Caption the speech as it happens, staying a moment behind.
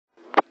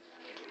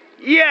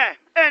Yeah,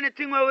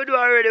 anything what we do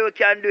already, we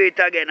can do it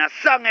again. A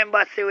song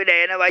embassy with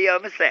there, you never hear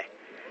me say.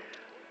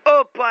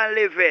 Up and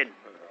living.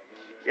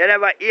 You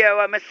never hear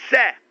what me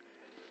say.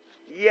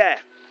 Yeah,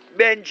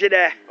 Benji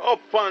there.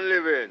 Up and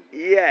living.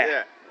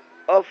 Yeah.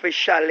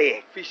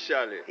 Officially.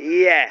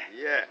 Yeah.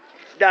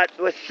 That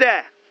was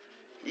say.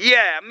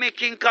 Yeah,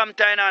 making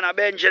kamptha and a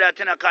Benji that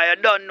in a car.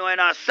 You don't know in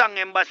a song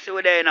embassy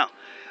with there, you know.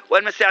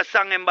 When me say a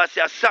song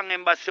embassy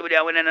with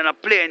there, when in a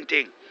plane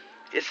thing.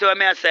 You see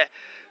what I say?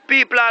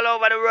 People all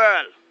over the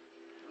world.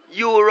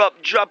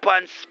 Europe,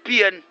 Japan,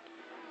 Spain.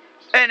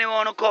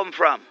 Anyone who come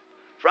from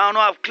who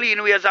have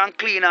clean ways and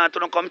clean heart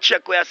to come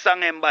check where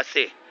song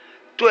embassy.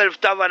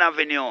 12 Tavern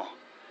Avenue.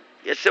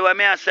 You see what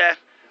I say?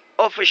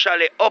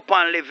 Officially up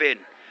and living.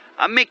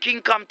 And me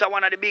King kamptha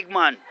one of the big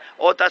man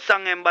out of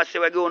song embassy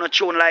we're going to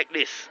tune like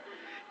this.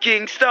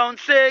 Kingston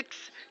 6.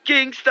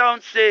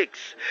 Kingston 6.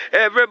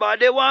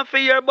 Everybody want to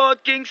hear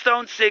about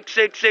Kingston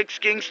 666.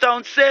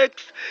 Kingston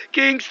 6.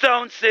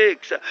 Kingston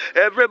 6.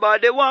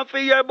 Everybody want to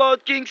hear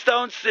about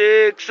Kingston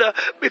 6.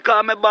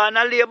 Because me born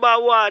a labor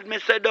ward. Me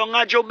say down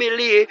a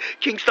Jubilee.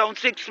 Kingston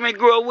 6 me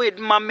grow with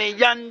mommy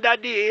and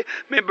daddy.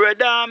 Me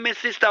brother and me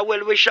sister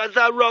well wishers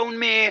around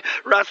me.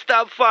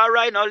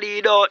 Rastafari no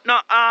lead out no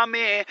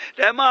army.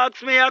 Them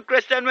ask me a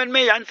question when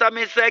me answer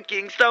me say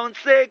Kingston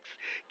 6.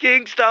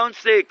 Kingston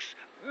 6.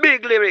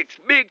 Big lyrics,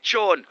 big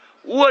tune,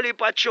 whole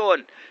heap of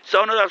tune.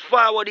 So now just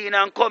forward in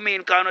and come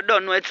in because I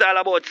don't know it's all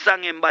about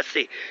song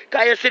embassy.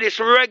 Can you see this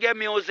reggae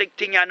music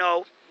thing you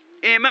know?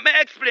 Let me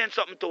explain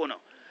something to you now.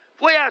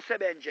 What you say,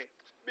 Benji?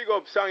 Big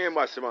up song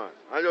embassy, man.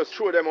 And just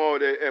show them how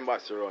the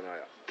embassy run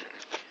here.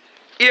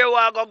 Here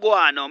we go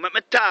on now. Let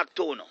me talk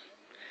to you now.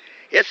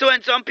 You see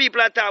when some people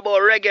are talking about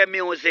reggae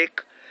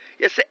music,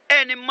 you see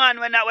any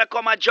man when I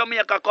come to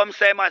Jamaica come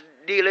say he must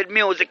deal with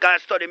music or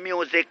study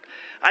music,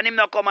 and him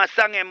not come a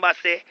song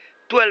embassy,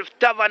 12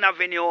 Tavern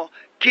Avenue,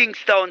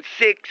 Kingston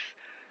 6,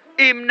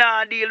 him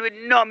not deal with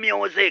no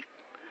music.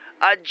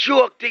 A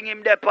joke thing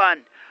him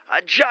depan,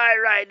 a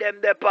joyride them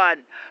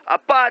depan, a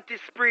party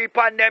spree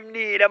pan them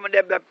knee them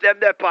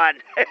depan.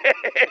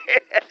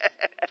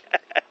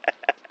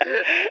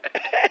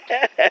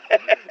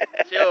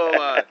 Yo,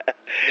 man.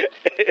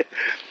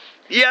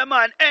 Yeah,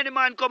 man, any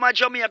man come to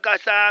Jamaica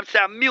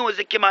say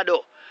music him a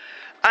do.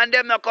 And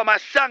them not come a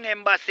song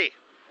embassy.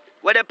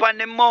 Where they on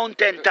the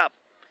mountain top.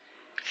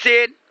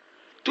 See?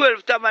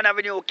 12 Tavern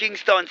Avenue,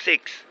 Kingston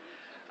 6.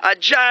 A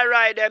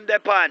joyride them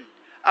depan.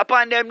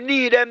 Upon them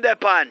knee them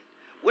depan.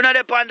 We not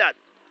depend that.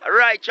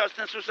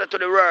 Righteousness was to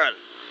the world.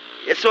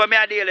 You see what me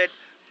a deal with?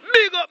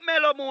 Big up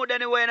Mellow mood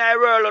anyway in the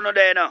world on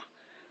there now.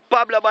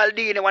 Pablo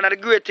Baldini, one of the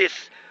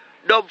greatest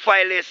dub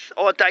files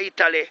out of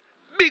Italy.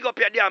 Big up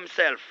your damn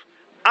self.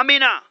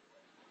 Amina,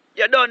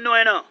 you don't know,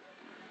 you know.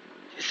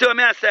 You see what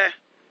me I say?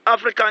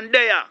 African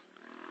there,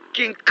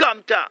 King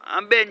kamptha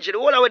and Benji, the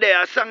whole of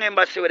there, song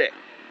embassy with there.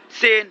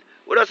 Saying,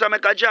 we just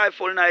make a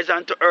joyful noise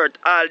unto earth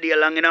all day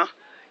long, you know.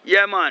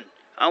 Yeah, man.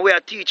 And we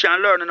are teaching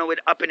and learning with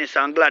happiness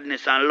and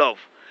gladness and love.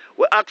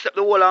 We accept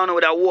the whole of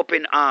with our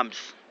open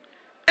arms.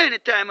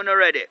 Anytime when you're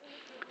ready.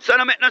 So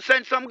no make no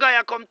sense some guy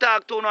I come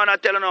talk to you and I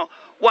tell you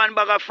one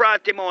bag of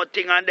frothy mouth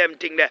thing and them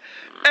thing there.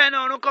 And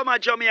you come to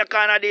Jamaica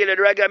and deal with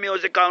reggae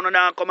music and you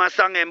now come a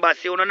song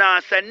embassy, you now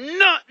say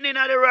nothing in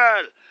the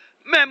world.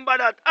 Remember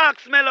that,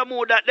 ask Mellow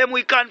Mood that, then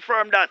we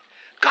confirm that.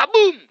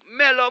 Kaboom!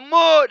 Mellow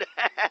Mood!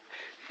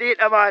 See it,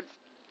 man.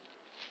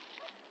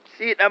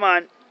 See it,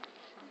 man.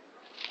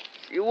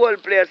 See the whole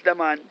place, the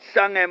man.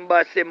 Song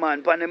embassy,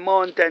 man. Pan the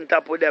mountain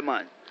top with them,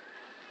 man.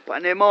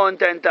 Pan the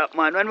mountain top,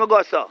 man. When we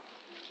go, so?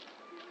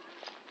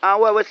 And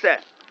what we say?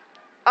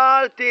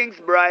 All things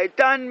bright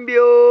and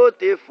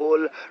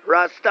beautiful,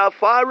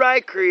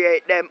 Rastafari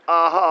create them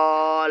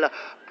all.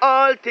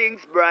 All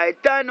things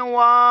bright and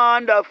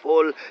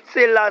wonderful,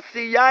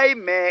 Selassie I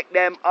make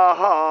them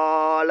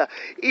all.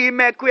 He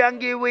make we and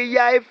give we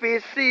if we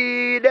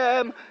see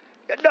them.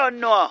 You don't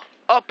know,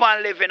 up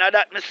and living,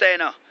 that me say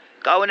no.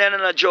 Because we don't know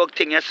no joke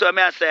thing, so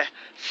me I say,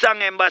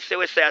 song embassy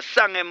we say, a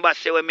song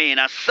embassy we mean,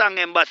 a song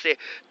embassy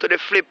to the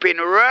flipping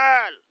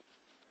world.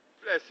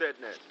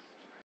 Blessedness.